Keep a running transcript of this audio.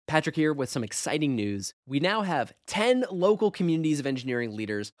Patrick here with some exciting news. We now have 10 local communities of engineering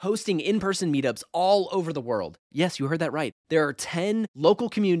leaders hosting in-person meetups all over the world. Yes, you heard that right. There are 10 local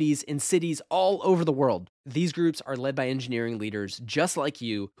communities in cities all over the world. These groups are led by engineering leaders just like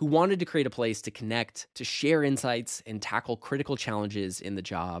you who wanted to create a place to connect, to share insights, and tackle critical challenges in the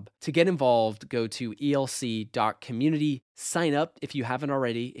job. To get involved, go to elc.community. Sign up if you haven't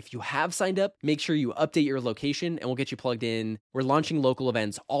already. If you have signed up, make sure you update your location and we'll get you plugged in. We're launching local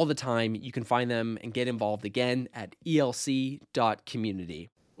events all the time. You can find them and get involved again at elc.community.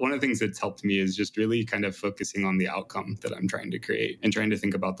 One of the things that's helped me is just really kind of focusing on the outcome that I'm trying to create and trying to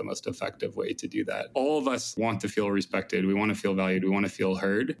think about the most effective way to do that. All of us want to feel respected. We want to feel valued. We want to feel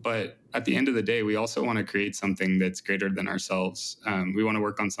heard. But at the end of the day, we also want to create something that's greater than ourselves. We want to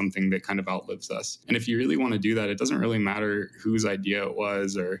work on something that kind of outlives us. And if you really want to do that, it doesn't really matter whose idea it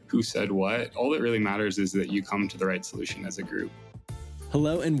was or who said what. All that really matters is that you come to the right solution as a group.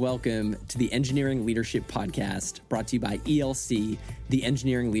 Hello and welcome to the Engineering Leadership Podcast, brought to you by ELC, the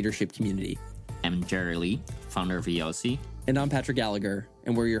Engineering Leadership Community. I'm Jerry Lee, founder of ELC. And I'm Patrick Gallagher,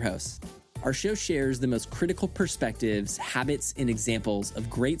 and we're your hosts. Our show shares the most critical perspectives, habits, and examples of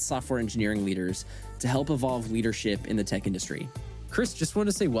great software engineering leaders to help evolve leadership in the tech industry. Kris, just want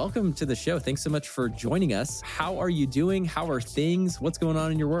to say welcome to the show. Thanks so much for joining us. How are you doing? How are things? What's going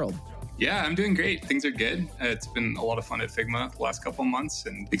on in your world? Yeah, I'm doing great. Things are good. It's been a lot of fun at Figma the last couple of months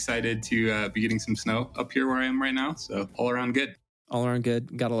and excited to be getting some snow up here where I am right now. So all around good. All around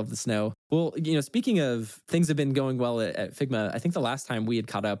good. Gotta love the snow. Well, speaking of things have been going well at Figma, I think the last time we had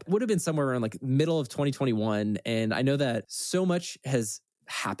caught up would have been somewhere around like middle of 2021. And I know that so much has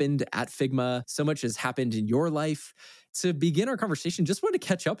happened at Figma. So much has happened in your life. To begin our conversation, just wanted to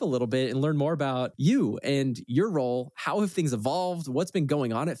catch up a little bit and learn more about you and your role. How have things evolved? What's been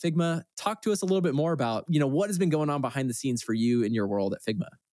going on at Figma? Talk to us a little bit more about, what has been going on behind the scenes for you in your world at Figma.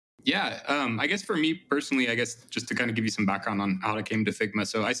 Yeah, I guess for me personally, just to kind of give you some background on how I came to Figma.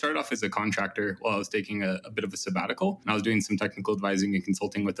 So I started off as a contractor while I was taking a bit of a sabbatical. And I was doing some technical advising and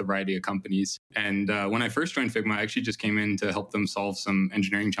consulting with a variety of companies. And when I first joined Figma, I actually just came in to help them solve some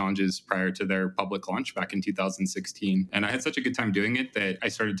engineering challenges prior to their public launch back in 2016. And I had such a good time doing it that I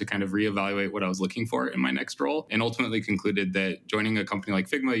started to kind of reevaluate what I was looking for in my next role, and ultimately concluded that joining a company like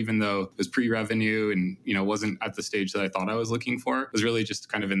Figma, even though it was pre-revenue and wasn't at the stage that I thought I was looking for, was really just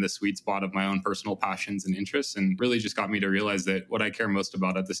kind of in the sweet spot of my own personal passions and interests, and really just got me to realize that what I care most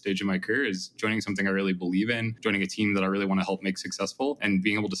about at this stage of my career is joining something I really believe in, joining a team that I really want to help make successful, and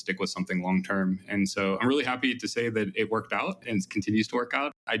being able to stick with something long term. And so I'm really happy to say that it worked out and continues to work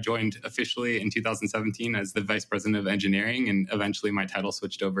out. I joined officially in 2017 as the vice president of engineering, and eventually my title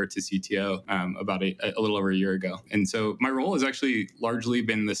switched over to CTO about a little over a year ago. And so my role has actually largely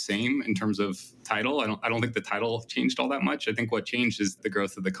been the same in terms of title. I don't think the title changed all that much. I think what changed is the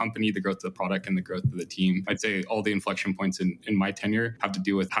growth of the company, the growth of the product, and the growth of the team. I'd say all the inflection points in my tenure have to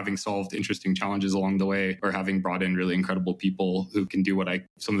do with having solved interesting challenges along the way, or having brought in really incredible people who can do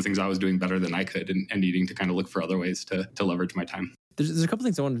some of the things I was doing better than I could, and needing to kind of look for other ways to leverage my time. There's a couple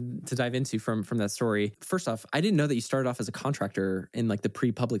things I wanted to dive into from that story. First off, I didn't know that you started off as a contractor in like the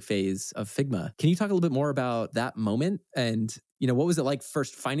pre-public phase of Figma. Can you talk a little bit more about that moment? And, what was it like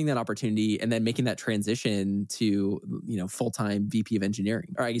first finding that opportunity and then making that transition to, full-time VP of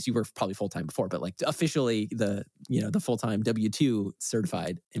engineering? Or I guess you were probably full-time before, but like officially the full-time W-2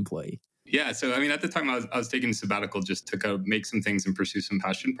 certified employee. Yeah. So, at the time I was taking a sabbatical just to go make some things and pursue some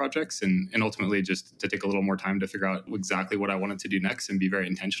passion projects, and ultimately just to take a little more time to figure out exactly what I wanted to do next and be very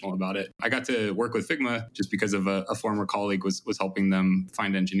intentional about it. I got to work with Figma just because of a former colleague was helping them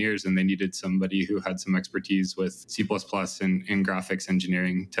find engineers, and they needed somebody who had some expertise with C++ and graphics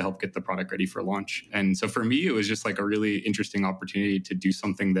engineering to help get the product ready for launch. And so for me, it was just like a really interesting opportunity to do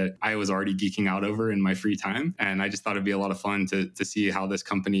something that I was already geeking out over in my free time. And I just thought it'd be a lot of fun to see how this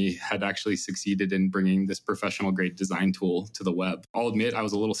company had actually succeeded in bringing this professional grade design tool to the web. I'll admit I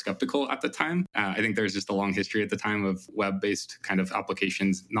was a little skeptical at the time. I think there's just a long history at the time of web-based kind of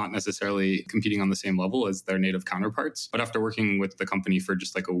applications not necessarily competing on the same level as their native counterparts. But after working with the company for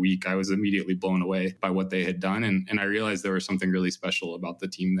just like a week, I was immediately blown away by what they had done. And I realized there was something really special about the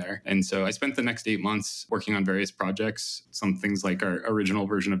team there. And so I spent the next 8 months working on various projects, some things like our original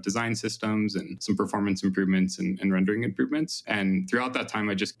version of design systems and some performance improvements and rendering improvements. And throughout that time,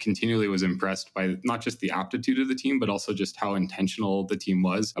 I just continually was impressed by not just the aptitude of the team, but also just how intentional the team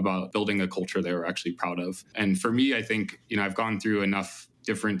was about building a culture they were actually proud of. And for me, I think, I've gone through enough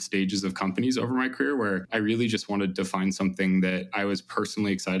different stages of companies over my career where I really just wanted to find something that I was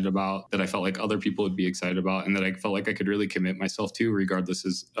personally excited about, that I felt like other people would be excited about, and that I felt like I could really commit myself to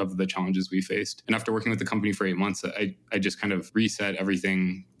regardless of the challenges we faced. And after working with the company for 8 months, I just kind of reset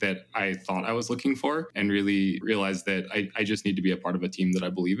everything that I thought I was looking for and really realized that I just need to be a part of a team that I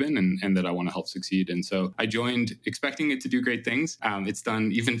believe in and that I want to help succeed. And so I joined expecting it to do great things. It's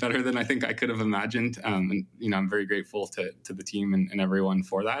done even better than I think I could have imagined. And, I'm very grateful to the team and everyone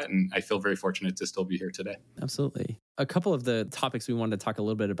for that. And I feel very fortunate to still be here today. Absolutely. A couple of the topics we wanted to talk a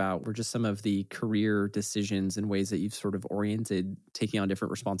little bit about were just some of the career decisions and ways that you've sort of oriented taking on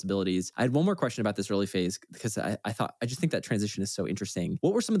different responsibilities. I had one more question about this early phase because I just think that transition is so interesting.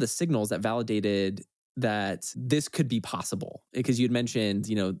 What were some of the signals that validated that this could be possible? Because you'd mentioned,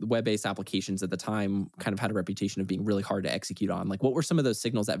 web-based applications at the time kind of had a reputation of being really hard to execute on. Like, what were some of those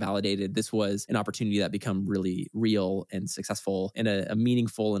signals that validated this was an opportunity that become really real and successful and a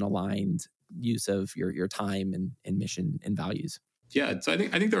meaningful and aligned use of your time and mission and values? Yeah, so I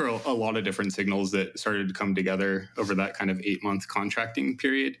think there are a lot of different signals that started to come together over that kind of 8-month contracting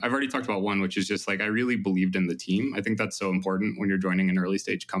period. I've already talked about one, which is just like I really believed in the team. I think that's so important when you're joining an early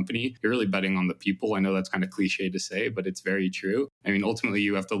stage company. You're really betting on the people. I know that's kind of cliche to say, but it's very true. I mean, ultimately,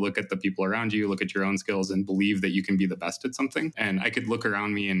 you have to look at the people around you, look at your own skills, and believe that you can be the best at something. And I could look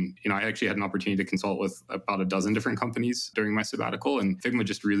around me and, I actually had an opportunity to consult with about a dozen different companies during my sabbatical. And Figma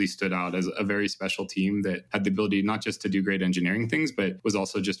just really stood out as a very special team that had the ability not just to do great engineering things, but was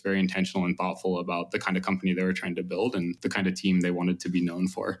also just very intentional and thoughtful about the kind of company they were trying to build and the kind of team they wanted to be known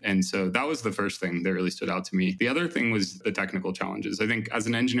for. And so that was the first thing that really stood out to me. The other thing was the technical challenges. I think as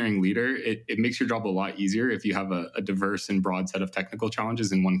an engineering leader, it makes your job a lot easier if you have a diverse and broad set of technical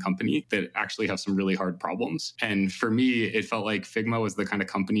challenges in one company that actually have some really hard problems. And for me, it felt like Figma was the kind of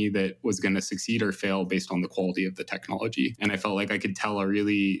company that was going to succeed or fail based on the quality of the technology. And I felt like I could tell a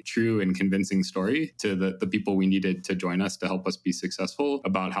really true and convincing story to the people we needed to join us to help us be successful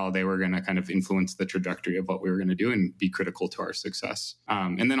about how they were going to kind of influence the trajectory of what we were going to do and be critical to our success.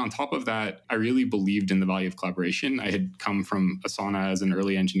 And then on top of that, I really believed in the value of collaboration. I had come from Asana as an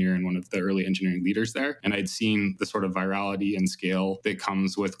early engineer and one of the early engineering leaders there, and I'd seen the sort of virality and scale that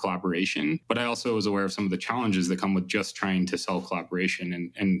comes with collaboration. But I also was aware of some of the challenges that come with just trying to sell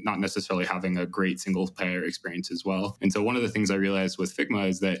collaboration and not necessarily having a great single player experience as well. And so one of the things I realized with Figma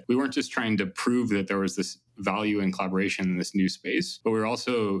is that we weren't just trying to prove that there was this value in collaboration in this new space, but we're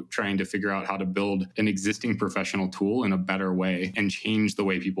also trying to figure out how to build an existing professional tool in a better way and change the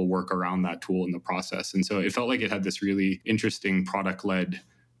way people work around that tool in the process. And so it felt like it had this really interesting product-led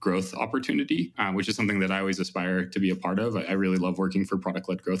growth opportunity, which is something that I always aspire to be a part of. I really love working for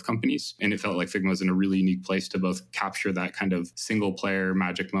product-led growth companies. And it felt like Figma was in a really unique place to both capture that kind of single player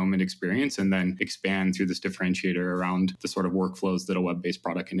magic moment experience and then expand through this differentiator around the sort of workflows that a web-based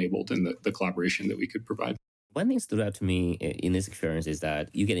product enabled and the collaboration that we could provide. One thing stood out to me in this experience is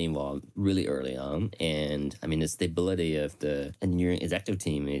that you get involved really early on. And I mean, the stability of the engineering executive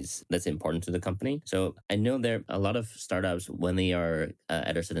team that's important to the company. So I know there are a lot of startups, when they are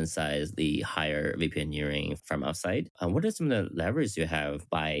at a certain size, they hire VP engineering from outside. What are some of the levers you have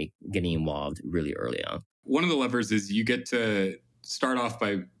by getting involved really early on? One of the levers is you get to start off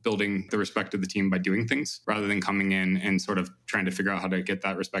by building the respect of the team by doing things rather than coming in and sort of trying to figure out how to get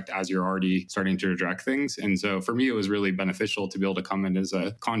that respect as you're already starting to direct things. And so for me, it was really beneficial to be able to come in as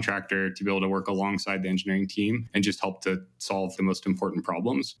a contractor, to be able to work alongside the engineering team and just help to solve the most important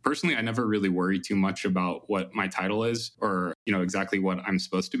problems. Personally, I never really worry too much about what my title is or, exactly what I'm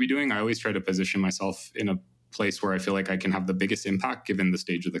supposed to be doing. I always try to position myself in a place where I feel like I can have the biggest impact given the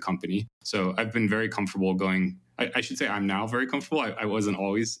stage of the company. So I've been very comfortable I should say I'm now very comfortable. I wasn't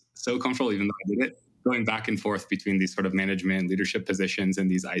always so comfortable, even though I did it, going back and forth between these sort of management leadership positions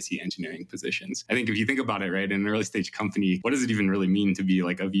and these IC engineering positions. I think if you think about it, right, in an early stage company, what does it even really mean to be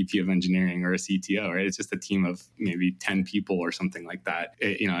like a VP of engineering or a CTO, right? It's just a team of maybe 10 people or something like that.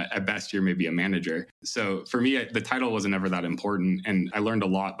 At best, you're maybe a manager. So for me, the title wasn't ever that important. And I learned a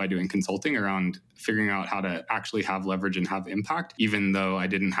lot by doing consulting around figuring out how to actually have leverage and have impact, even though I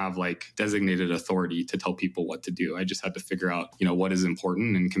didn't have like designated authority to tell people what to do. I just had to figure out, what is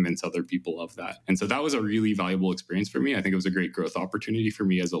important and convince other people of that. And so that was a really valuable experience for me. I think it was a great growth opportunity for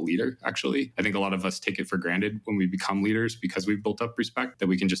me as a leader, actually. I think a lot of us take it for granted when we become leaders because we've built up respect that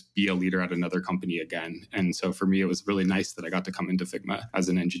we can just be a leader at another company again. And so for me, it was really nice that I got to come into Figma as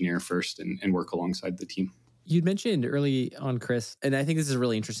an engineer first and work alongside the team. You'd mentioned early on, Kris, and I think this is a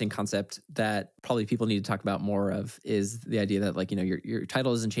really interesting concept that probably people need to talk about more of, is the idea that your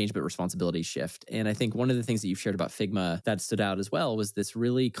title doesn't change, but responsibilities shift. And I think one of the things that you've shared about Figma that stood out as well was this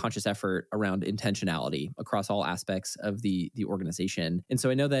really conscious effort around intentionality across all aspects of the organization. And so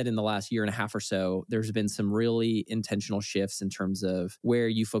I know that in the last year and a half or so, there's been some really intentional shifts in terms of where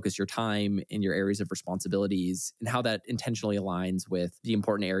you focus your time in your areas of responsibilities and how that intentionally aligns with the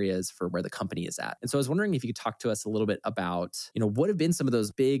important areas for where the company is at. And so I was wondering if you could talk to us a little bit about, what have been some of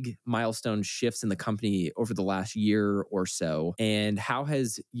those big milestone shifts in the company over the last year or so, and how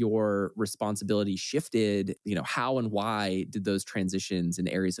has your responsibility shifted? How and why did those transitions and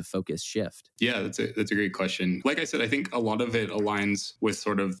areas of focus shift? Yeah, that's a great question. Like I said, I think a lot of it aligns with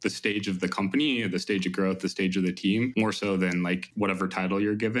sort of the stage of the company, the stage of growth, the stage of the team, more so than like whatever title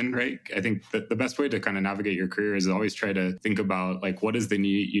you're given, right? I think that the best way to kind of navigate your career is always try to think about like what is the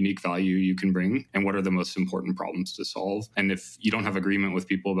unique value you can bring and what are the most important problems to solve. And if you don't have agreement with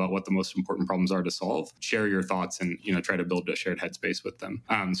people about what the most important problems are to solve, share your thoughts and try to build a shared headspace with them.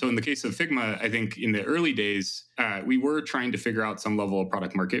 So in the case of Figma, I think in the early days, we were trying to figure out some level of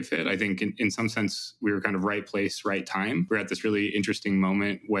product market fit. I think in some sense, we were kind of right place, right time. We're at this really interesting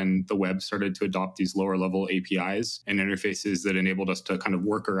moment when the web started to adopt these lower level APIs and interfaces that enabled us to kind of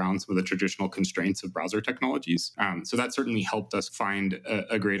work around some of the traditional constraints of browser technologies. So that certainly helped us find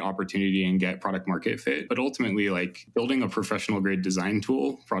a great opportunity and get product market fit. But ultimately, like building a professional grade design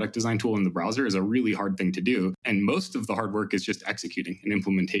tool, product design tool in the browser is a really hard thing to do. And most of the hard work is just executing and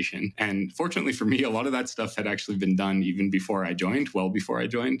implementation. And fortunately for me, a lot of that stuff had actually been done even before I joined, well before I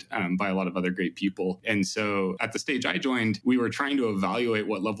joined, by a lot of other great people. And so at the stage I joined, we were trying to evaluate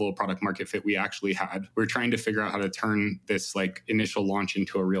what level of product market fit we actually had. We're trying to figure out how to turn this like initial launch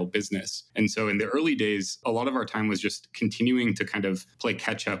into a real business. And so in the early days, a lot of our time was just continuing to kind of play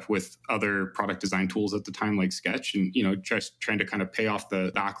catch up with other product design tools at the time, like Sketch, and just trying to kind of pay off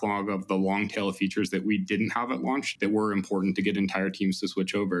the backlog of the long tail of features that we didn't have at launch that were important to get entire teams to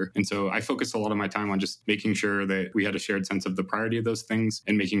switch over. And so I focused a lot of my time on just making sure that we had a shared sense of the priority of those things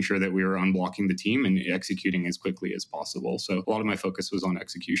and making sure that we were unblocking the team and executing as quickly as possible. So a lot of my focus was on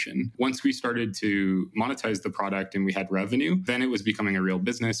execution. Once we started to monetize the product and we had revenue, then it was becoming a real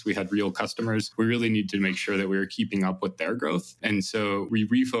business. We had real customers. We really needed to make sure that we were keeping up with their growth. And so we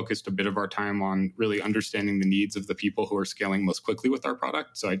refocused a bit of our time on really understanding the needs of the people who are scaling most quickly with our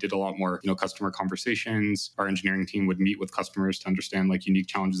product. So I did a lot more, customer conversations. Our engineering team would meet with customers to understand like unique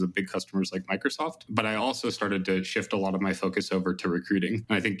challenges of big customers like Microsoft. But I also started to shift a lot of my focus over to recruiting.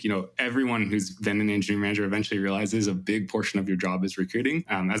 And I think, everyone who's been an engineering manager eventually realizes a big portion of your job is recruiting.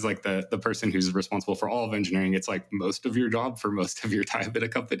 As like the person who's responsible for all of engineering, it's like most of your job for most of your time at a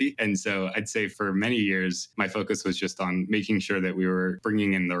company. And so I'd say for many years, my focus was just on making sure that we were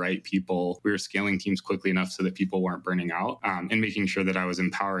bringing in the right people. We were scaling teams quickly enough so that people weren't burning out, and making sure that I was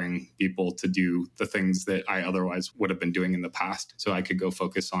empowering people to do the things that I otherwise would have been doing in the past so I could go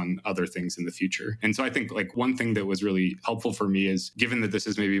focus on other things in the future. And so I think like one thing that was really helpful for me is, given that this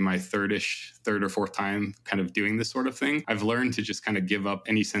is maybe my third or fourth time kind of doing this sort of thing, I've learned to just kind of give up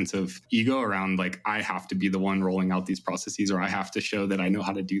any sense of ego around like, I have to be the one rolling out these processes, or I have to show that I know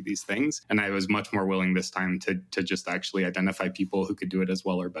how to do these things. And I was much more willing this time to just actually identify people who could do it as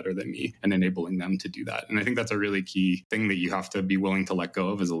well or better than me and enabling them to do that. And I think that's a really key thing that you have to be willing to let go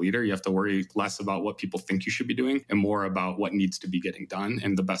of as a leader. You have to worry less about what people think you should be doing and more about what needs to be getting done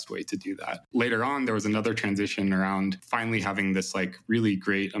and the best way to do that. Later on, there was another transition around finally having this like really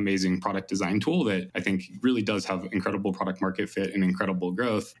great, amazing product design tool that I think really does have incredible product market fit and incredible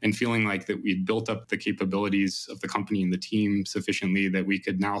growth, and feeling like that we'd built up the capabilities of the company and the team sufficiently that we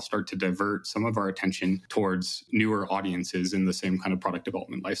could now start to divert some of our attention towards newer audiences in the same kind of product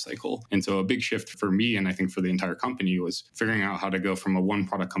development lifecycle. And so a big shift for me, and I think for the entire company, was figuring out how to go from a one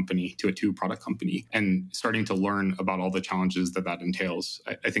product company to a two product company and starting to learn about all the challenges that entails.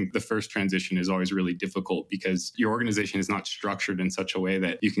 I think the first transition is always really difficult because your organization is not structured in such a way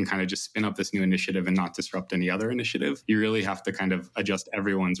that you can kind of just spin up this new initiative and not disrupt any other initiative. You really have to kind of adjust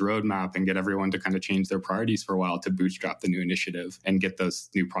everyone's roadmap and get everyone to kind of change their priorities for a while to bootstrap the new initiative and get those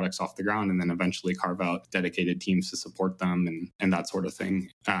new products off the ground, and then eventually carve out dedicated teams to support them and that sort of thing.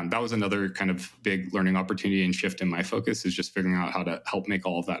 That was another kind of big learning opportunity and shift in my focus, is just figuring out how to help make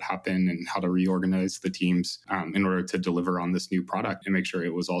all of that happen and how to reorganize the teams in order to deliver on this new product and make sure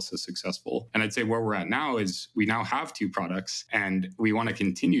it was also successful. And I'd say where we're at now is we now have two products and we want to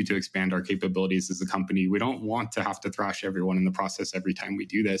continue to expand our capabilities as a company. We don't want to have to thrash everyone in the process every time we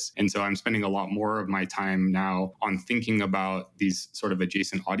do this. And so I'm spending a lot more of my time now on thinking about these sort of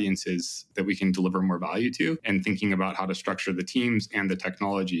adjacent audiences that we can deliver more value to, and thinking about how to structure the teams and the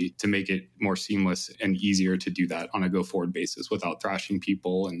technology to make it more seamless seamless and easier to do that on a go forward basis without thrashing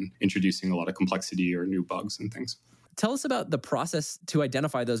people and introducing a lot of complexity or new bugs and things. Tell us about the process to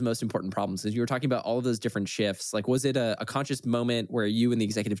identify those most important problems. As you were talking about all of those different shifts, like was it a conscious moment where you and the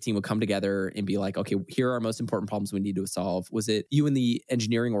executive team would come together and be like, okay, here are our most important problems we need to solve? Was it you and the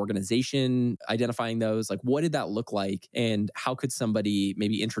engineering organization identifying those? Like, what did that look like? And how could somebody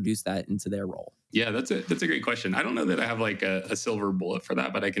maybe introduce that into their role? Yeah, that's a great question. I don't know that I have like a silver bullet for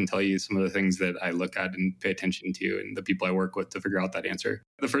that, but I can tell you some of the things that I look at and pay attention to and the people I work with to figure out that answer.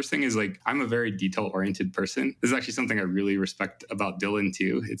 The first thing is like, I'm a very detail-oriented person. This is actually something I really respect about Dylan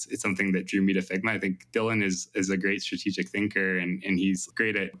too. It's something that drew me to Figma. I think Dylan is a great strategic thinker and he's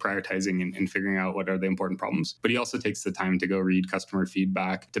great at prioritizing and figuring out what are the important problems. But he also takes the time to go read customer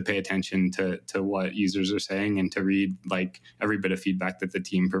feedback, to pay attention to what users are saying and to read like every bit of feedback that the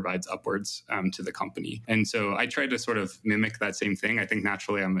team provides upwards to the company. And so I try to sort of mimic that same thing. I think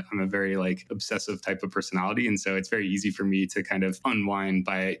naturally I'm a very like obsessive type of personality. And so it's very easy for me to kind of unwind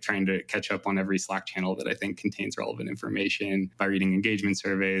by trying to catch up on every Slack channel that I think contains relevant information, by reading engagement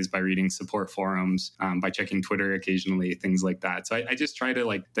surveys, by reading support forums, by checking Twitter occasionally, things like that. So I just try to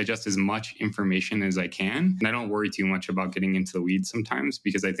like digest as much information as I can. And I don't worry too much about getting into the weeds sometimes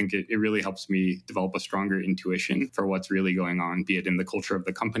because I think it really helps me develop a stronger intuition for what's really going on, be it in the culture of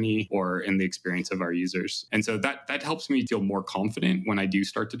the company or in the experience of our users. And so that helps me feel more confident when I do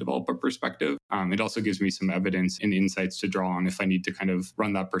start to develop a perspective. It also gives me some evidence and insights to draw on if I need to kind of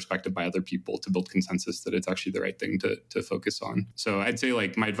run that perspective by other people to build consensus that it's actually the right thing to focus on. So I'd say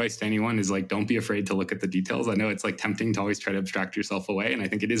like my advice to anyone is like, don't be afraid to look at the details. I know it's like tempting to always try to abstract yourself away. And I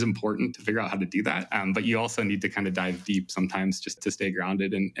think it is important to figure out how to do that. But you also need to kind of dive deep sometimes just to stay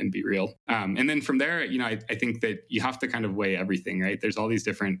grounded and be real. And then from there, I think that you have to kind of weigh everything, right? There's all these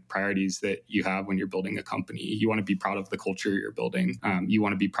different priorities that you have when you're building a company. You want to be proud of the culture you're building. You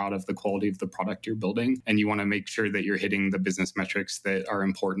want to be proud of the quality of the product you're building. And you want to make sure that you're hitting the business metrics that are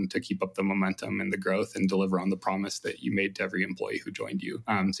important to keep up the momentum and the growth and deliver on the promise that you made to every employee who joined you.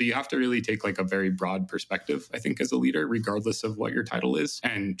 So you have to really take like a very broad perspective, I think, as a leader, regardless of what your title is,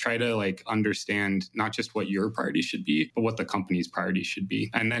 and try to like understand not just what your priorities should be, but what the company's priorities should be.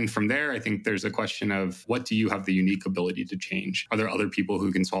 And then from there, I think there's a question of what do you have the unique ability to change? Are there other people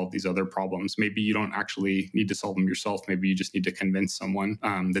who can solve these other problems? Maybe you don't actually need to solve them yourself. Maybe you just need to convince someone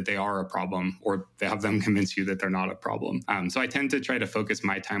that they are a problem, or they have them convince you that they're not a problem. So I tend to try to focus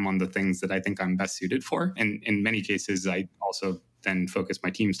my time on the things that I think I'm best suited for. And in many cases, I also then focus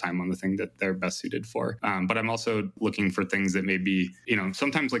my team's time on the thing that they're best suited for. But I'm also looking for things that maybe,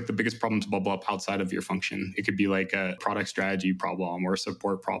 sometimes like the biggest problems bubble up outside of your function. It could be like a product strategy problem or a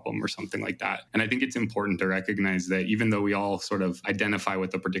support problem or something like that. And I think it's important to recognize that even though we all sort of identify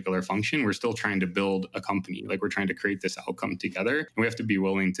with a particular function, we're still trying to build a company. Like we're trying to create this outcome together. And we have to be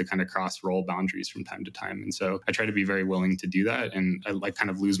willing to kind of cross role boundaries from time to time. And so I try to be very willing to do that. And I like kind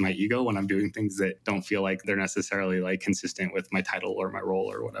of lose my ego when I'm doing things that don't feel like they're necessarily like consistent with my title or my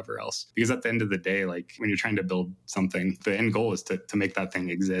role or whatever else. Because at the end of the day, like when you're trying to build something, the end goal is to make that thing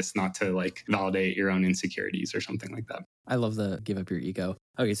exist, not to like validate your own insecurities or something like that. I love the give up your ego.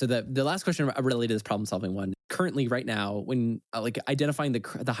 Okay, so the last question related to this problem solving one. Currently, right now, when like identifying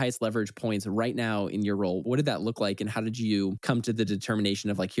the highest leverage points right now in your role, what did that look like? And how did you come to the determination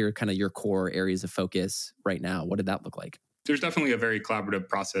of like, here are kind of your core areas of focus right now? What did that look like? There's definitely a very collaborative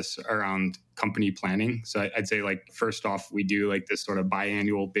process around company planning. So I'd say like, first off, we do like this sort of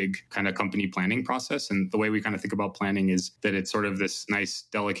biannual big kind of company planning process. And the way we kind of think about planning is that it's sort of this nice,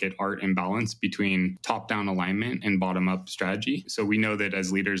 delicate art and balance between top-down alignment and bottom-up strategy. So we know that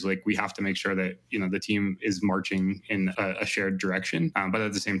as leaders, like we have to make sure that, the team is marching in a shared direction. But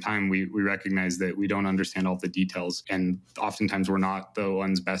at the same time, we recognize that we don't understand all the details. And oftentimes we're not the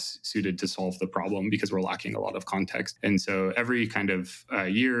ones best suited to solve the problem because we're lacking a lot of context. And so every kind of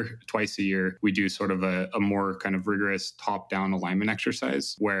year, twice a year, we do sort of a more kind of rigorous top-down alignment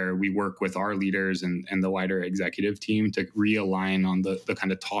exercise where we work with our leaders and the wider executive team to realign on the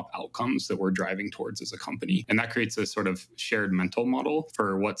kind of top outcomes that we're driving towards as a company. And that creates a sort of shared mental model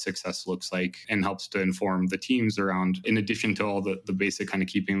for what success looks like and helps to inform the teams around, in addition to all the basic kind of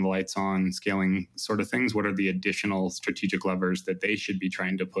keeping the lights on, scaling sort of things, what are the additional strategic levers that they should be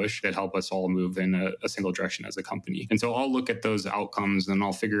trying to push that help us all move in a single direction as a company. And so I'll look at those outcomes and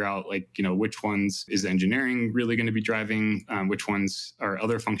I'll figure out like, which ones is engineering really going to be driving, which ones are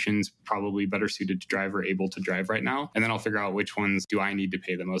other functions probably better suited to drive or able to drive right now. And then I'll figure out which ones do I need to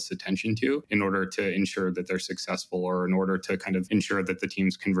pay the most attention to in order to ensure that they're successful, or in order to kind of ensure that the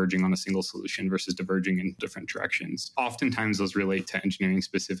team's converging on a single solution versus diverging in different directions. Oftentimes those relate to engineering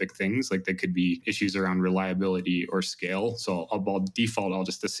specific things, like they could be issues around reliability or scale. So by default, I'll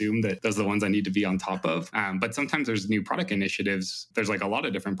just assume that those are the ones I need to be on top of. But sometimes there's new product initiatives. There's like a lot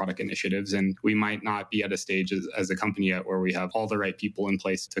of different product initiatives, and we might not be at a stage as a company yet where we have all the right people in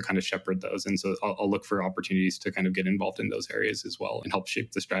place to kind of shepherd those. And so I'll look for opportunities to kind of get involved in those areas as well and help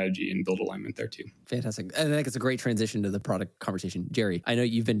shape the strategy and build alignment there too. Fantastic. I think it's a great transition to the product conversation. Jerry, I know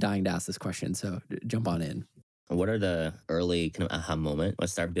you've been dying to ask this question, so jump on in. What are the early kind of aha moment when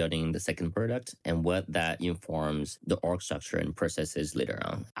start building the second product, and what that informs the org structure and processes later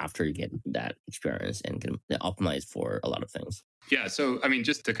on after you get that experience and can optimize for a lot of things? Yeah. So, I mean,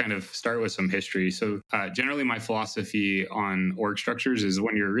 just to kind of start with some history. So generally my philosophy on org structures is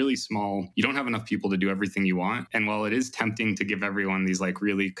when you're really small, you don't have enough people to do everything you want. And while it is tempting to give everyone these like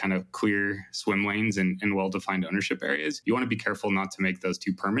really kind of clear swim lanes and well-defined ownership areas, you want to be careful not to make those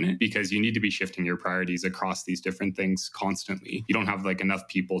too permanent, because you need to be shifting your priorities across these different things constantly. You don't have like enough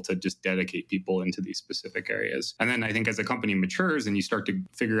people to just dedicate people into these specific areas. And then I think as a company matures and you start to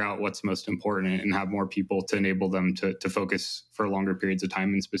figure out what's most important and have more people to enable them to focus for longer periods of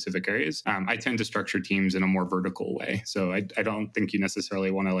time in specific areas, I tend to structure teams in a more vertical way. So I don't think you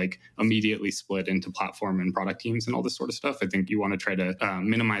necessarily want to like immediately split into platform and product teams and all this sort of stuff. I think you want to try to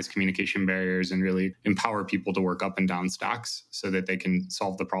minimize communication barriers and really empower people to work up and down stacks so that they can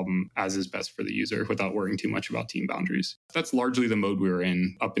solve the problem as is best for the user without worrying too much about team boundaries. That's largely the mode we were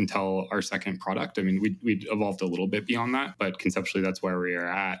in up until our second product. I mean, we'd evolved a little bit beyond that, but conceptually that's where we are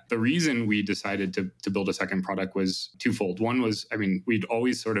at. The reason we decided to build a second product was twofold. One was, I mean, we'd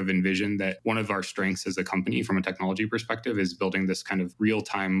always sort of envisioned that one of our strengths as a company from a technology perspective is building this kind of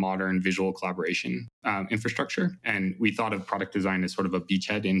real-time modern visual collaboration infrastructure. And we thought of product design as sort of a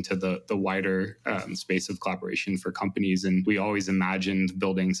beachhead into the wider space of collaboration for companies. And we always imagined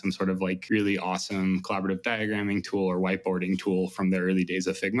building some sort of like really awesome collaborative diagramming tool or whiteboarding tool from the early days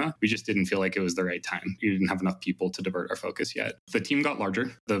of Figma. We just didn't feel like it was the right time. We didn't have enough people to divert our focus yet. The team got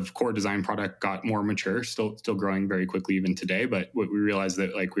larger. The core design product got more mature, still growing very quickly even today. But what we realized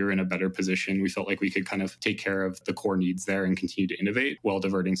that like we were in a better position. We felt like we could kind of take care of the core needs there and continue to innovate while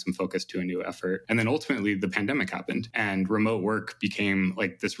diverting some focus to a new effort. And then ultimately the pandemic happened and remote work became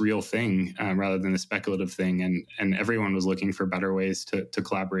like this real thing rather than a speculative thing. And everyone was looking for better ways to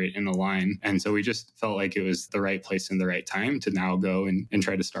collaborate and align. And so we just felt like it was the right place and the right time to now go and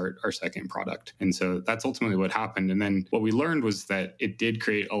try to start our second product. And so that's ultimately what happened. And then what we learned was that it did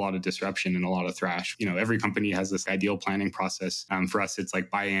create a lot of disruption and a lot of thrash. You know, every company has this ideal planning process. For us, it's like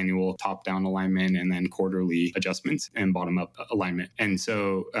biannual top-down alignment and then quarterly adjustments and bottom-up alignment. And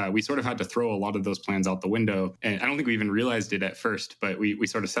so we sort of had to throw a lot of those plans out the window. And I don't think we even realized it at first, but we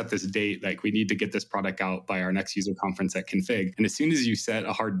sort of set this date, like we need to get this product out by our next user conference at Config. And as soon as you set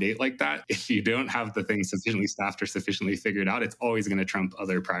a hard date like that, if you don't have the thing sufficiently staffed or sufficiently figured out, it's always going to trump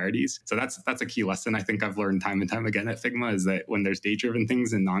other priorities. So that's a key lesson I think I've learned time and time again at Figma, is that when there's date-driven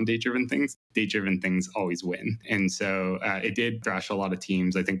things and non-date-driven things always win. And so it did thrash a lot of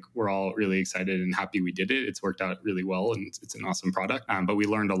teams. I think we're all really excited and happy we did it. It's worked out really well and it's an awesome product. But we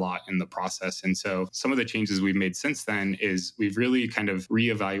learned a lot in the process. And so some of the changes we've made since then is we've really kind of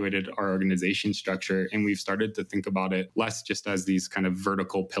reevaluated our organization structure, and we've started to think about it less just as these kind of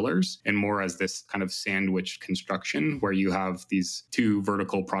vertical pillars and more as this kind of sandwich construction where you have these two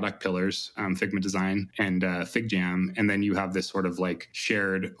vertical product pillars, Figma Design and FigJam, and then you have this sort of like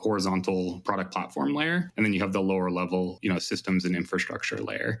shared horizontal product platform layer, and then you have the lower level, systems and infrastructure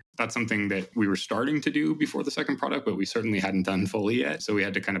layer. That's something that we were starting to do before the second product, but we certainly hadn't done fully yet. So we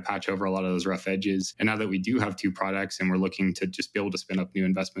had to kind of patch over a lot of those rough edges. And now that we do have two products and we're looking to just be able to spin up new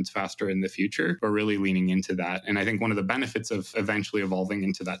investments faster in the future, we're really leaning into that. And I think one of the benefits of eventually evolving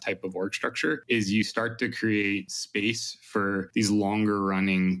into that type of org structure is you start to create space for these longer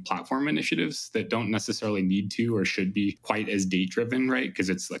running platform initiatives that don't necessarily need to or should be quite as date driven, right? Because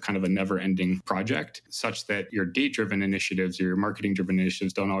it's kind of a never ending project, such that your date driven initiatives or your marketing driven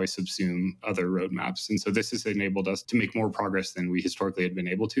initiatives don't always subsume other roadmaps. And so this has enabled us to make more progress than we historically had been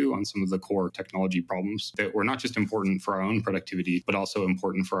able to on some of the core technology problems that were not just important for our own productivity, but also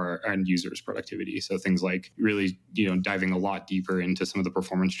important for our end users' productivity. So things like really, diving a lot deeper into some of the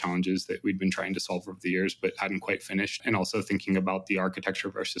performance challenges that we'd been trying to solve over the years, but hadn't quite finished. And also thinking about the architecture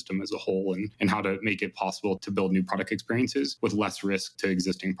of our system as a whole and how to make it possible to build new product experiences with less risk to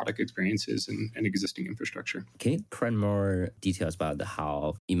existing product experiences and existing infrastructure. Can you provide more details about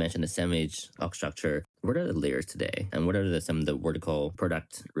how you mentioned the sandwich org structure. What are the layers today? And what are some of the vertical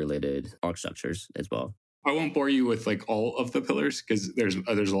product related org structures as well? I won't bore you with like all of the pillars because there's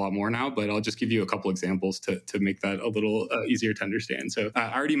a lot more now, but I'll just give you a couple examples to make that a little easier to understand. So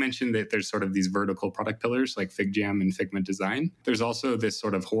I already mentioned that there's sort of these vertical product pillars like FigJam and Figma design. There's also this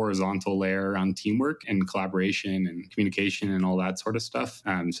sort of horizontal layer around teamwork and collaboration and communication and all that sort of stuff.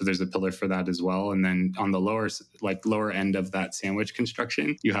 So there's a pillar for that as well. And then on the lower end of that sandwich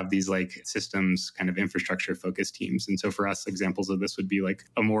construction, you have these like systems kind of infrastructure focused teams. And so for us, examples of this would be like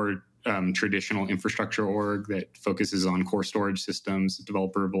a more traditional infrastructure org that focuses on core storage systems,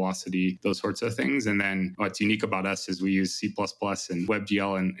 developer velocity, those sorts of things. And then what's unique about us is we use C++ and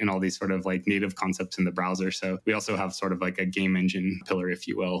WebGL and all these sort of like native concepts in the browser. So we also have sort of like a game engine pillar, if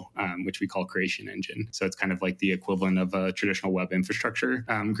you will, which we call Creation Engine. So it's kind of like the equivalent of a traditional web infrastructure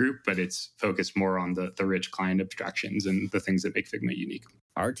group, but it's focused more on the rich client abstractions and the things that make Figma unique.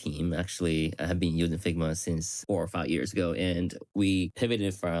 Our team actually have been using Figma since 4 or 5 years ago, and we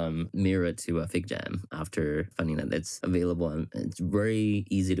pivoted from Mira to FigJam after finding that it's available, and it's very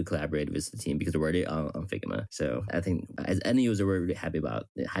easy to collaborate with the team because we're already on Figma. So I think as end user, we're really happy about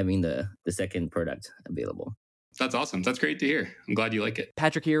having the second product available. That's awesome. That's great to hear. I'm glad you like it.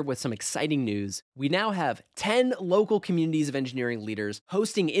 Patrick here with some exciting news. We now have 10 local communities of engineering leaders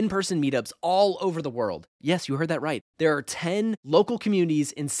hosting in-person meetups all over the world. Yes, you heard that right. There are 10 local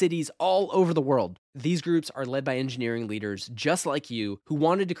communities in cities all over the world. These groups are led by engineering leaders just like you who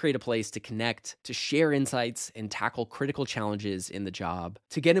wanted to create a place to connect, to share insights, and tackle critical challenges in the job.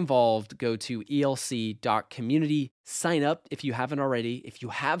 To get involved, go to elc.community. Sign up if you haven't already. If you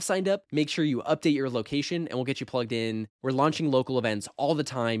have signed up, make sure you update your location and we'll get you plugged in. We're launching local events all the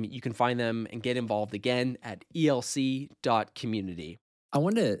time. You can find them and get involved again at elc.community. I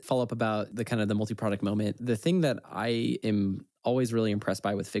wanted to follow up about the kind of the multi-product moment. The thing that I am always really impressed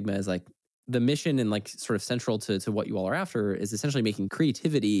by with Figma is like the mission and like sort of central to what you all are after is essentially making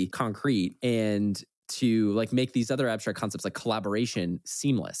creativity concrete and to like make these other abstract concepts like collaboration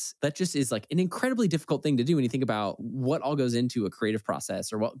seamless. That just is like an incredibly difficult thing to do when you think about what all goes into a creative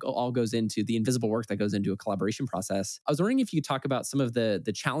process or what all goes into the invisible work that goes into a collaboration process. I was wondering if you could talk about some of the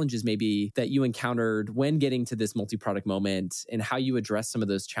challenges maybe that you encountered when getting to this multi-product moment and how you address some of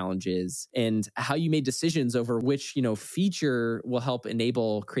those challenges and how you made decisions over which, feature will help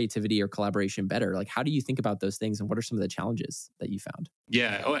enable creativity or collaboration better. Like, how do you think about those things and what are some of the challenges that you found?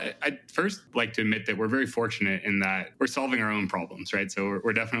 Yeah, I'd first like to admit that we're very fortunate in that we're solving our own problems, right? So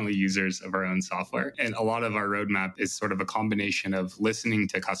we're definitely users of our own software. And a lot of our roadmap is sort of a combination of listening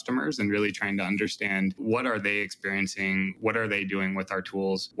to customers and really trying to understand what are they experiencing, what are they doing with our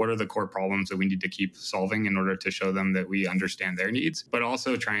tools, what are the core problems that we need to keep solving in order to show them that we understand their needs, but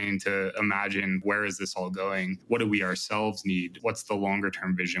also trying to imagine where is this all going? What do we ourselves need? What's the longer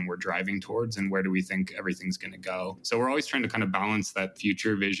term vision we're driving towards? And where do we think everything's going to go? So we're always trying to kind of balance that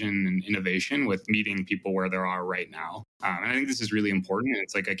future vision and innovation with meeting people where they are right now. And I think this is really important. And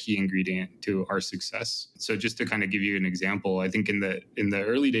it's like a key ingredient to our success. So just to kind of give you an example, I think in the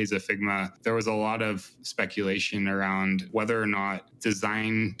early days of Figma, there was a lot of speculation around whether or not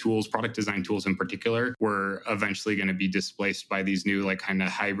design tools, product design tools in particular, were eventually going to be displaced by these new like kind of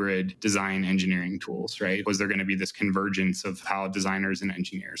hybrid design engineering tools, right? Was there going to be this convergence of how designers and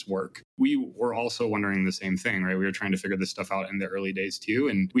engineers work? We were also wondering the same thing, right? We were trying to figure this stuff out in the early days too.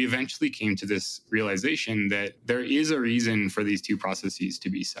 And we eventually came to this realization that there is a reason for these two processes to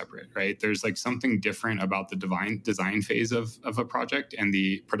be separate, right? There's like something different about the design phase of a project and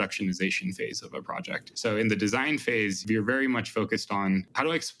the productionization phase of a project. So in the design phase, you're very much focused on how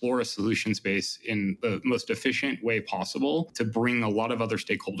to explore a solution space in the most efficient way possible to bring a lot of other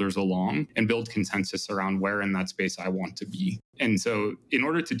stakeholders along and build consensus around where in that space I want to be. And so in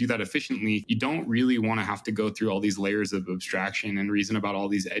order to do that efficiently, you don't really want to have to go through all these layers of abstraction and reason about all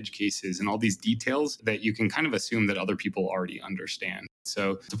these edge cases and all these details that you can kind of assume that other people already understand.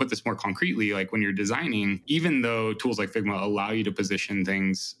 So to put this more concretely, like when you're designing, even though tools like Figma allow you to position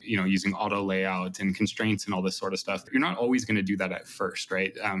things, using auto layout and constraints and all this sort of stuff, you're not always going to do that at first,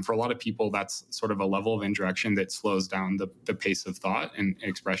 right? For a lot of people, that's sort of a level of interaction that slows down the pace of thought and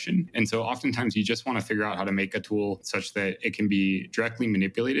expression. And so oftentimes you just want to figure out how to make a tool such that it can be directly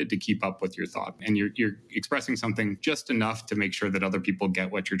manipulated to keep up with your thought. And you're expressing something just enough to make sure that other people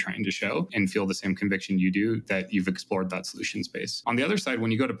get what you're trying to show and feel the same conviction you do that you've explored that solution space. On the other side,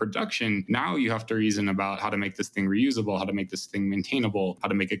 when you go to production, now you have to reason about how to make this thing reusable, how to make this thing maintainable, how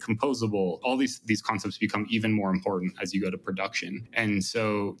to make it composable. All these concepts become even more important as you go to production. And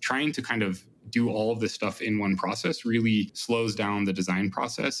so trying to kind of do all of this stuff in one process really slows down the design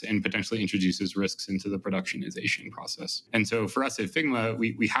process and potentially introduces risks into the productionization process. And so for us at Figma,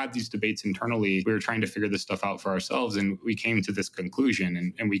 we had these debates internally. We were trying to figure this stuff out for ourselves, and we came to this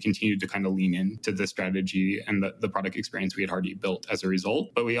conclusion, and we continued to kind of lean into the strategy and the product experience we had already built as a result.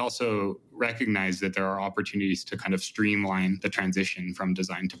 But we also recognize that there are opportunities to kind of streamline the transition from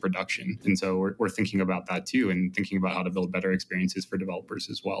design to production. And so we're thinking about that too, and thinking about how to build better experiences for developers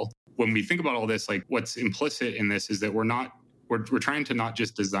as well. When we think about all this, like what's implicit in this is that we're trying to not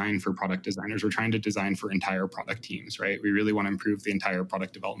just design for product designers, we're trying to design for entire product teams, right? We really want to improve the entire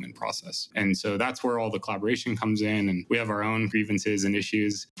product development process. And so that's where all the collaboration comes in. And we have our own grievances and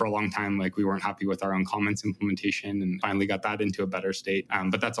issues. For a long time, like we weren't happy with our own comments implementation and finally got that into a better state.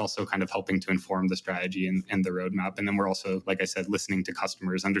 But that's also kind of helping to inform the strategy and the roadmap. And then we're also, like I said, listening to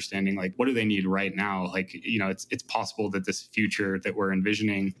customers, understanding like, what do they need right now? Like, it's possible that this future that we're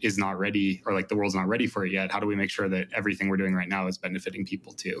envisioning is not ready, or like the world's not ready for it yet. How do we make sure that everything we're doing right now is benefiting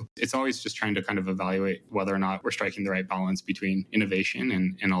people too? It's always just trying to kind of evaluate whether or not we're striking the right balance between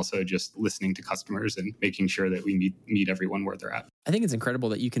innovation and also just listening to customers and making sure that we meet everyone where they're at. I think it's incredible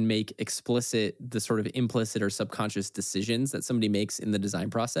that you can make explicit the sort of implicit or subconscious decisions that somebody makes in the design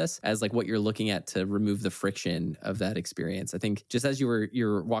process as like what you're looking at to remove the friction of that experience. I think just as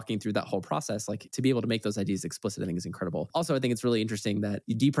you're walking through that whole process, like to be able to make those ideas explicit, I think is incredible. Also, I think it's really interesting that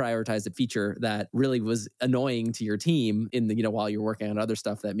you deprioritized a feature that really was annoying to your team in the, while you're working on other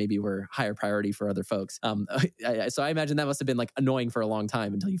stuff that maybe were higher priority for other folks. So I imagine that must have been like annoying for a long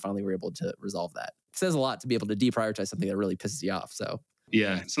time until you finally were able to resolve that. It says a lot to be able to deprioritize something that really pisses you off. So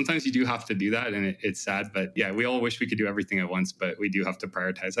yeah, sometimes you do have to do that, and it's sad. But yeah, we all wish we could do everything at once, but we do have to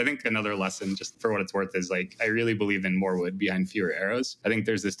prioritize. I think another lesson, just for what it's worth, is like I really believe in more wood behind fewer arrows. I think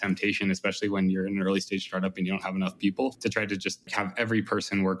there's this temptation, especially when you're in an early stage startup and you don't have enough people, to try to just have every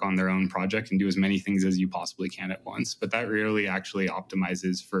person work on their own project and do as many things as you possibly can at once. But that rarely actually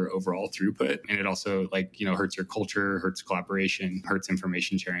optimizes for overall throughput, and it also hurts your culture, hurts collaboration, hurts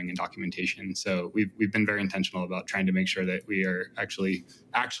information sharing and documentation. So we've been very intentional about trying to make sure that we are actually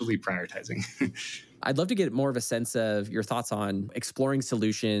prioritizing. I'd love to get more of a sense of your thoughts on exploring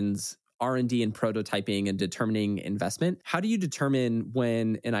solutions, R&D and prototyping, and determining investment. How do you determine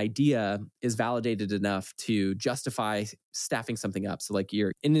when an idea is validated enough to justify staffing something up? So like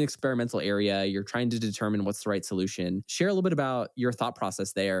you're in an experimental area, you're trying to determine what's the right solution. Share a little bit about your thought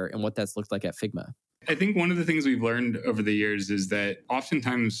process there and what that's looked like at Figma. I think one of the things we've learned over the years is that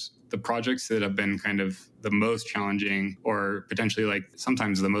oftentimes the projects that have been kind of the most challenging or potentially like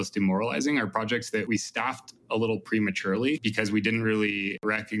sometimes the most demoralizing are projects that we staffed a little prematurely because we didn't really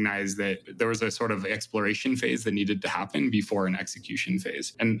recognize that there was a sort of exploration phase that needed to happen before an execution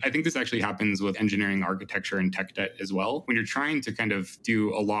phase. And I think this actually happens with engineering, architecture, and tech debt as well. When you're trying to kind of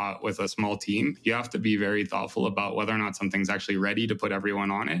do a lot with a small team, you have to be very thoughtful about whether or not something's actually ready to put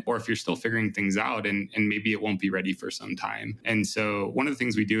everyone on it, or if you're still figuring things out and maybe it won't be ready for some time. And so one of the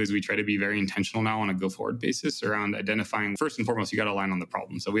things we do is we try to be very intentional now on a go-forward basis around identifying, first and foremost, you got to align on the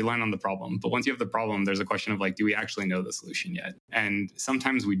problem. So we align on the problem. But once you have the problem, there's a question of like, do we actually know the solution yet? And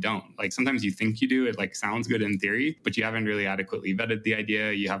sometimes we don't. Like sometimes you think you do, it like sounds good in theory, but you haven't really adequately vetted the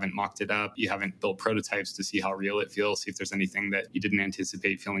idea. You haven't mocked it up. You haven't built prototypes to see how real it feels, see if there's anything that you didn't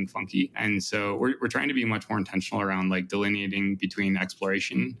anticipate feeling funky. And so we're trying to be much more intentional around like delineating between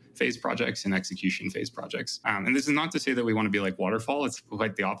exploration phase projects and execution phase projects. And this is not to say that we want to be like waterfall. It's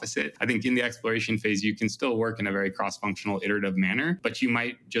quite the opposite. I think in the exploration phase, you can still work in a very cross-functional, iterative manner, but you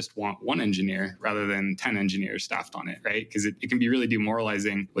might just want one engineer rather than 10 engineers staffed on it, right? Because it can be really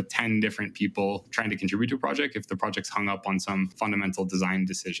demoralizing with 10 different people trying to contribute to a project if the project's hung up on some fundamental design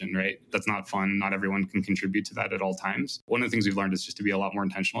decision, right? That's not fun. Not everyone can contribute to that at all times. One of the things we've learned is just to be a lot more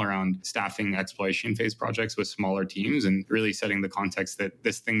intentional around staffing exploration phase projects with smaller teams and really setting the context that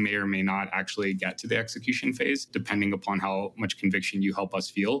this thing may or may not actually get to the execution phase, depending upon how much conviction you help us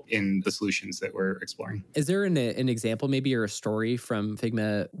feel in the solutions that we're exploring. Is there an example maybe or a story from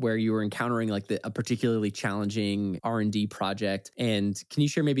Figma where you were encountering like a particularly challenging R&D project? And can you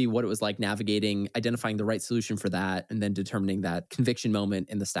share maybe what it was like navigating, identifying the right solution for that, and then determining that conviction moment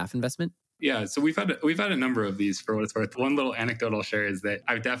in the staff investment? Yeah, so we've had a number of these for what it's worth. One little anecdote I'll share is that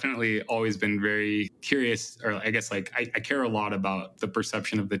I've definitely always been very curious, or I guess like I care a lot about the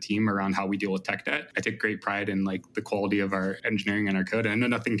perception of the team around how we deal with tech debt. I take great pride in like the quality of our engineering and our code. And I know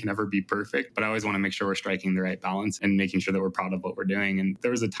nothing can ever be perfect, but I always want to make sure we're striking the right balance and making sure that we're proud of what we're doing. And there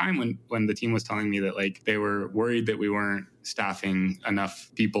was a time when the team was telling me that like they were worried that we weren't staffing enough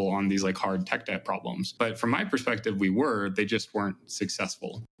people on these like hard tech debt problems. But from my perspective, they just weren't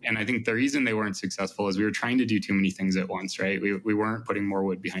successful. And I think the reason they weren't successful is we were trying to do too many things at once, right? We weren't putting more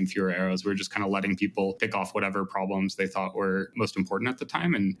wood behind fewer arrows. We were just kind of letting people pick off whatever problems they thought were most important at the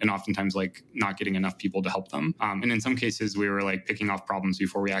time, and oftentimes like not getting enough people to help them. And in some cases, we were like picking off problems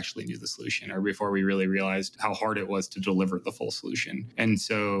before we actually knew the solution, or before we really realized how hard it was to deliver the full solution. And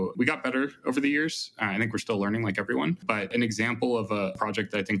so we got better over the years. I think we're still learning like everyone. But an example of a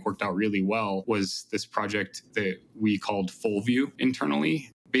project that I think worked out really well was this project that we called Full View internally.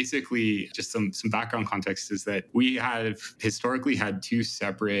 Basically, just some background context is that we have historically had two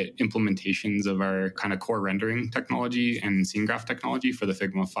separate implementations of our kind of core rendering technology and scene graph technology for the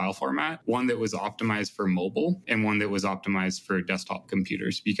Figma file format. One that was optimized for mobile and one that was optimized for desktop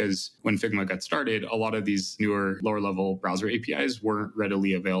computers. Because when Figma got started, a lot of these newer, lower level browser APIs weren't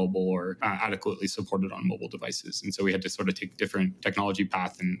readily available or adequately supported on mobile devices. And so we had to sort of take a different technology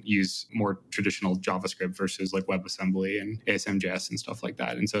path and use more traditional JavaScript versus like WebAssembly and ASM.js and stuff like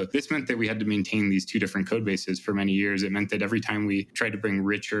that. And so this meant that we had to maintain these two different code bases for many years. It meant that every time we tried to bring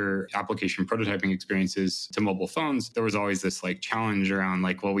richer application prototyping experiences to mobile phones, there was always this like challenge around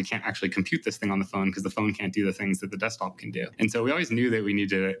like, well, we can't actually compute this thing on the phone because the phone can't do the things that the desktop can do. And so we always knew that we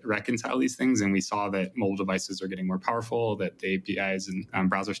needed to reconcile these things. And we saw that mobile devices are getting more powerful, that the APIs and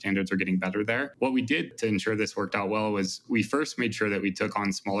browser standards are getting better there. What we did to ensure this worked out well was we first made sure that we took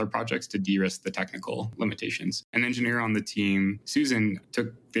on smaller projects to de-risk the technical limitations. An engineer on the team, Susan,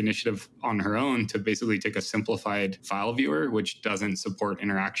 took the initiative on her own to basically take a simplified file viewer, which doesn't support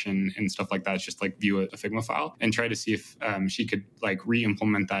interaction and stuff like that. It's just like view a Figma file, and try to see if she could like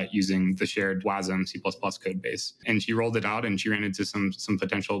re-implement that using the shared WASM C++ code base. And she rolled it out and she ran into some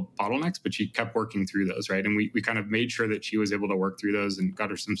potential bottlenecks, but she kept working through those, right? And we kind of made sure that she was able to work through those and got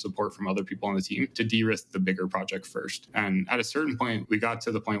her some support from other people on the team to de-risk the bigger project first. And at a certain point, we got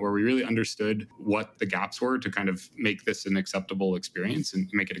to the point where we really understood what the gaps were to kind of make this an acceptable experience and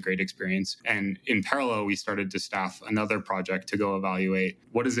make it a great experience. And in parallel, we started to staff another project to go evaluate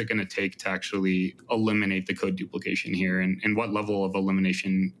what is it going to take to actually eliminate the code duplication here, and what level of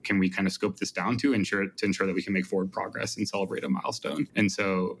elimination can we kind of scope this down to ensure that we can make forward progress and celebrate a milestone. And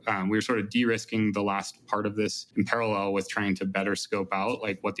so we were sort of de-risking the last part of this in parallel with trying to better scope out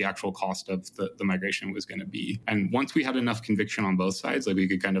like what the actual cost of the migration was going to be. And once we had enough conviction on both sides, like we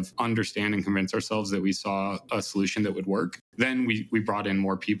could kind of understand and convince ourselves that we saw a solution that would work, then we brought in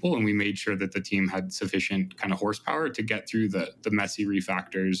more people and we made sure that the team had sufficient kind of horsepower to get through the messy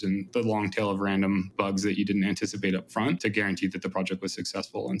refactors and the long tail of random bugs that you didn't anticipate up front to guarantee that the project was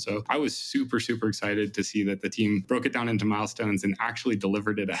successful. And so I was super, super excited to see that the team broke it down into milestones and actually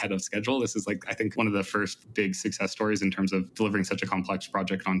delivered it ahead of schedule. This is like, I think, one of the first big success stories in terms of delivering such a complex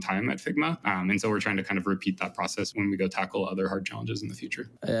project on time at Figma. And so we're trying to kind of repeat that process when we go tackle other hard challenges in the future.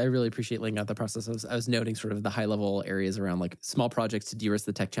 I really appreciate laying out the process. I was noting sort of the high level areas around like small projects to de-risk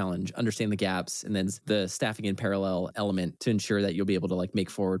the tech challenge, understand the gaps, and then the staffing in parallel element to ensure that you'll be able to like make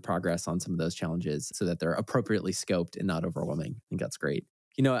forward progress on some of those challenges so that they're appropriately scoped and not overwhelming. I think that's great.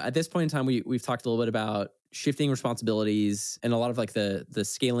 You know, at this point in time, we've talked a little bit about shifting responsibilities and a lot of like the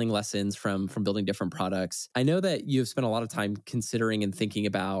scaling lessons from building different products. I know that you've spent a lot of time considering and thinking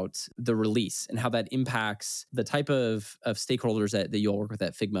about the release and how that impacts the type of stakeholders that you'll work with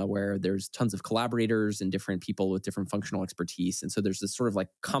at Figma, where there's tons of collaborators and different people with different functional expertise. And so there's this sort of like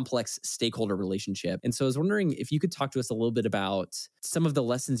complex stakeholder relationship. And so I was wondering if you could talk to us a little bit about some of the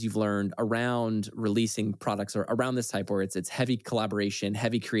lessons you've learned around releasing products or around this type where it's heavy collaboration,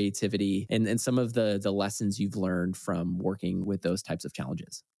 heavy creativity, and some of the lessons you've learned from working with those types of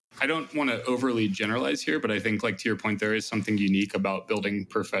challenges. I don't want to overly generalize here, but I think, like to your point, there is something unique about building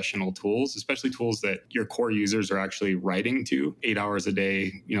professional tools, especially tools that your core users are actually writing to 8 hours a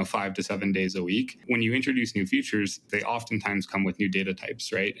day, 5 to 7 days a week. When you introduce new features, they oftentimes come with new data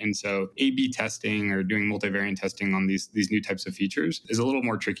types, right? And so A/B testing or doing multivariate testing on these new types of features is a little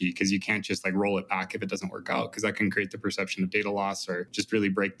more tricky because you can't just like roll it back if it doesn't work out, because that can create the perception of data loss or just really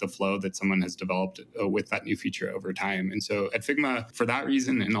break the flow that someone has developed with that new feature over time. And so at Figma, for that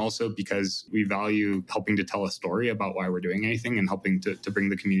reason, and also because we value helping to tell a story about why we're doing anything and helping to bring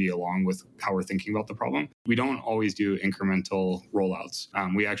the community along with how we're thinking about the problem, we don't always do incremental rollouts.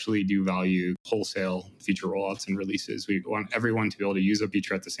 We actually do value wholesale feature rollouts and releases. We want everyone to be able to use a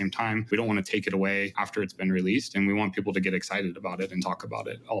feature at the same time. We don't want to take it away after it's been released, and we want people to get excited about it and talk about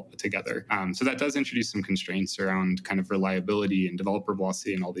it all together. So that does introduce some constraints around kind of reliability and developer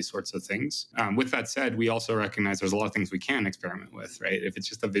velocity and all these sorts of things. With that said, we also recognize there's a lot of things we can experiment with, right? If it's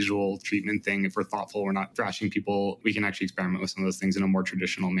just a visual treatment thing, if we're thoughtful, we're not thrashing people, we can actually experiment with some of those things in a more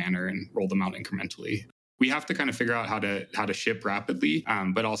traditional manner and roll them out incrementally. We have to kind of figure out how to ship rapidly,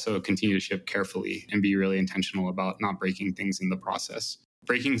 but also continue to ship carefully and be really intentional about not breaking things in the process.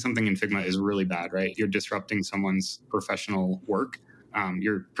 Breaking something in Figma is really bad, right? You're disrupting someone's professional work.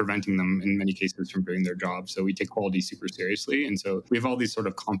 You're preventing them in many cases from doing their job. So we take quality super seriously. And so we have all these sort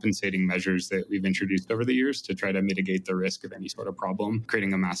of compensating measures that we've introduced over the years to try to mitigate the risk of any sort of problem,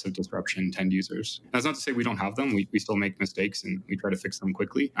 creating a massive disruption to end users. That's not to say we don't have them. We still make mistakes and we try to fix them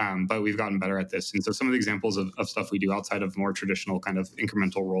quickly, but we've gotten better at this. And so some of the examples of stuff we do outside of more traditional kind of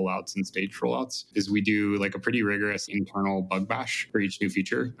incremental rollouts and stage rollouts is we do like a pretty rigorous internal bug bash for each new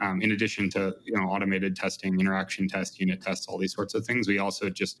feature. In addition to automated testing, interaction tests, unit tests, all these sorts of things, we also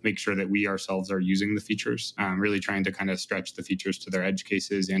just make sure that we ourselves are using the features, really trying to kind of stretch the features to their edge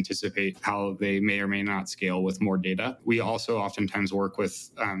cases, anticipate how they may or may not scale with more data. We also oftentimes work with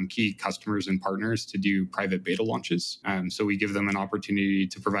key customers and partners to do private beta launches. So we give them an opportunity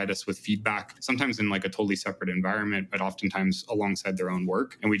to provide us with feedback, sometimes in like a totally separate environment, but oftentimes alongside their own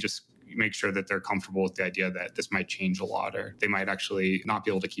work. And we just make sure that they're comfortable with the idea that this might change a lot or they might actually not be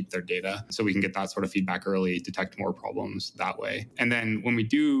able to keep their data. So we can get that sort of feedback early, detect more problems that way. And then when we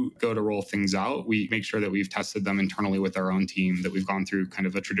do go to roll things out, we make sure that we've tested them internally with our own team, that we've gone through kind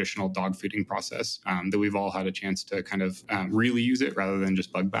of a traditional dog fooding process, that we've all had a chance to kind of really use it rather than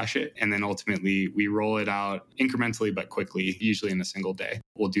just bug bash it. And then ultimately we roll it out incrementally but quickly, usually in a single day.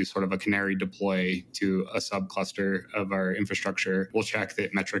 We'll do sort of a canary deploy to a subcluster of our infrastructure. We'll check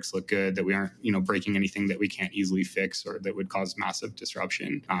that metrics look good, that we aren't, breaking anything that we can't easily fix or that would cause massive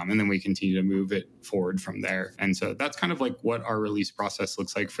disruption. And then we continue to move it forward from there. And so that's kind of like what our release process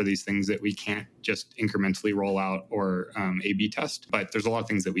looks like for these things that we can't just incrementally roll out or A/B test, but there's a lot of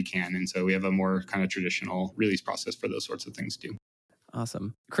things that we can. And so we have a more kind of traditional release process for those sorts of things too.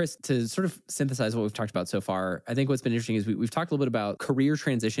 Awesome. Kris, to sort of synthesize what we've talked about so far, I think what's been interesting is we've talked a little bit about career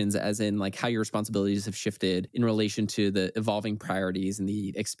transitions, as in like how your responsibilities have shifted in relation to the evolving priorities and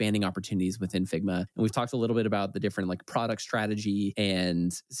the expanding opportunities within Figma. And we've talked a little bit about the different like product strategy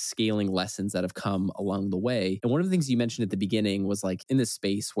and scaling lessons that have come along the way. And one of the things you mentioned at the beginning was like in this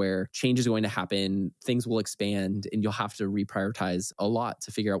space where change is going to happen, things will expand, and you'll have to reprioritize a lot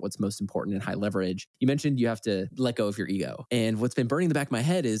to figure out what's most important and high leverage. You mentioned you have to let go of your ego. And what's been burning in the back of my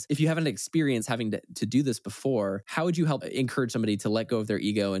head is if you haven't experienced having to do this before, how would you help encourage somebody to let go of their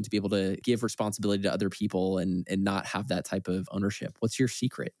ego and to be able to give responsibility to other people and not have that type of ownership? What's your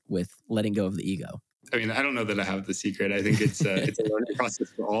secret with letting go of the ego? I mean, I don't know that I have the secret. I think it's a learning process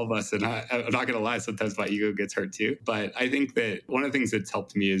for all of us. And I'm not going to lie, sometimes my ego gets hurt too. But I think that one of the things that's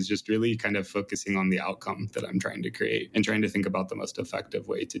helped me is just really kind of focusing on the outcome that I'm trying to create and trying to think about the most effective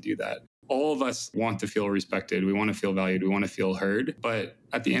way to do that. All of us want to feel respected. We want to feel valued. We want to feel heard. But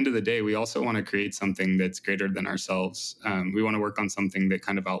at the end of the day, we also want to create something that's greater than ourselves. We want to work on something that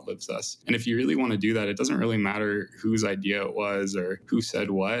kind of outlives us. And if you really want to do that, it doesn't really matter whose idea it was or who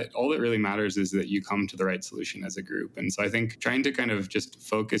said what. All that really matters is that you come to the right solution as a group. And so I think trying to kind of just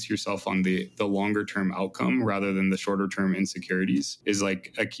focus yourself on the longer term outcome rather than the shorter term insecurities is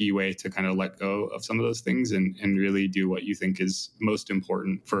like a key way to kind of let go of some of those things and really do what you think is most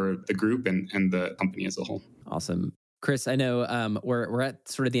important for the group and the company as a whole. Awesome. Kris, I know we're at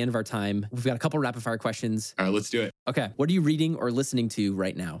sort of the end of our time. We've got a couple rapid fire questions. All right, let's do it. Okay. What are you reading or listening to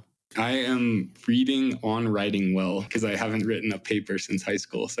right now? I am reading on writing well because I haven't written a paper since high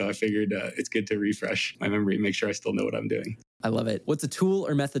school. So I figured it's good to refresh my memory, make sure I still know what I'm doing. I love it. What's a tool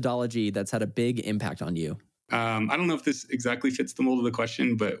or methodology that's had a big impact on you? I don't know if this exactly fits the mold of the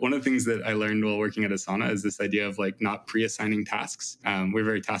question, but one of the things that I learned while working at Asana is this idea of like not pre-assigning tasks. We're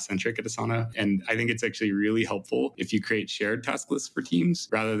very task-centric at Asana, and I think it's actually really helpful if you create shared task lists for teams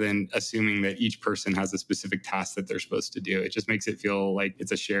rather than assuming that each person has a specific task that they're supposed to do. It just makes it feel like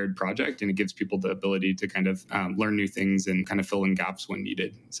it's a shared project, and it gives people the ability to kind of learn new things and kind of fill in gaps when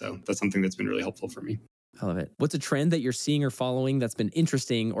needed. So that's something that's been really helpful for me. I love it. What's a trend that you're seeing or following that's been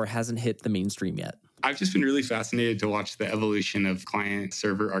interesting or hasn't hit the mainstream yet? I've just been really fascinated to watch the evolution of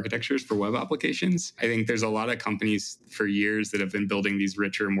client-server architectures for web applications. I think there's a lot of companies for years that have been building these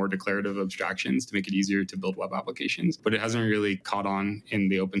richer, more declarative abstractions to make it easier to build web applications, but it hasn't really caught on in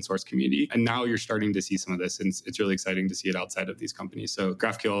the open source community. And now you're starting to see some of this, and it's really exciting to see it outside of these companies. So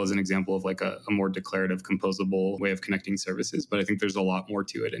GraphQL is an example of like a more declarative, composable way of connecting services, but I think there's a lot more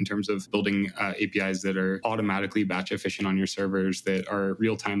to it in terms of building APIs that are automatically batch efficient on your servers, that are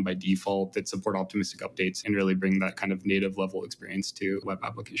real-time by default, that support optimistic updates, and really bring that kind of native level experience to web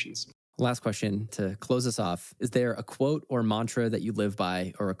applications. Last question to close us off. Is there a quote or mantra that you live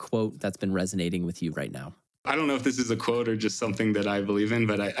by, or a quote that's been resonating with you right now? I don't know if this is a quote or just something that I believe in,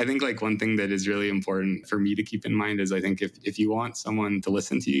 but I think like one thing that is really important for me to keep in mind is I think if you want someone to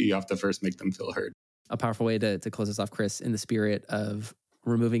listen to you, you have to first make them feel heard. A powerful way to close us off, Kris, in the spirit of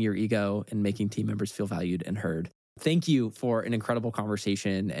removing your ego and making team members feel valued and heard. thank you for an incredible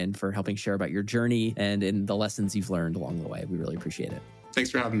conversation and for helping share about your journey and in the lessons you've learned along the way. We really appreciate it. Thanks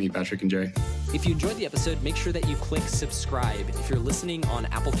for having me, Patrick and Jerry. If you enjoyed the episode, make sure that you click subscribe if you're listening on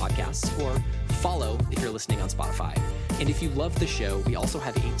Apple Podcasts, or follow if you're listening on Spotify. And if you love the show, we also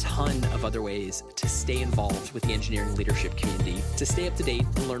have a ton of other ways to stay involved with the engineering leadership community. To stay up to date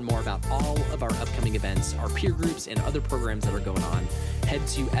and learn more about all of our upcoming events, our peer groups, and other programs that are going on, head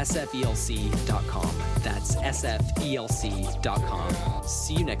to sfelc.com. That's sfelc.com.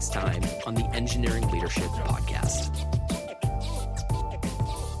 See you next time on the Engineering Leadership Podcast.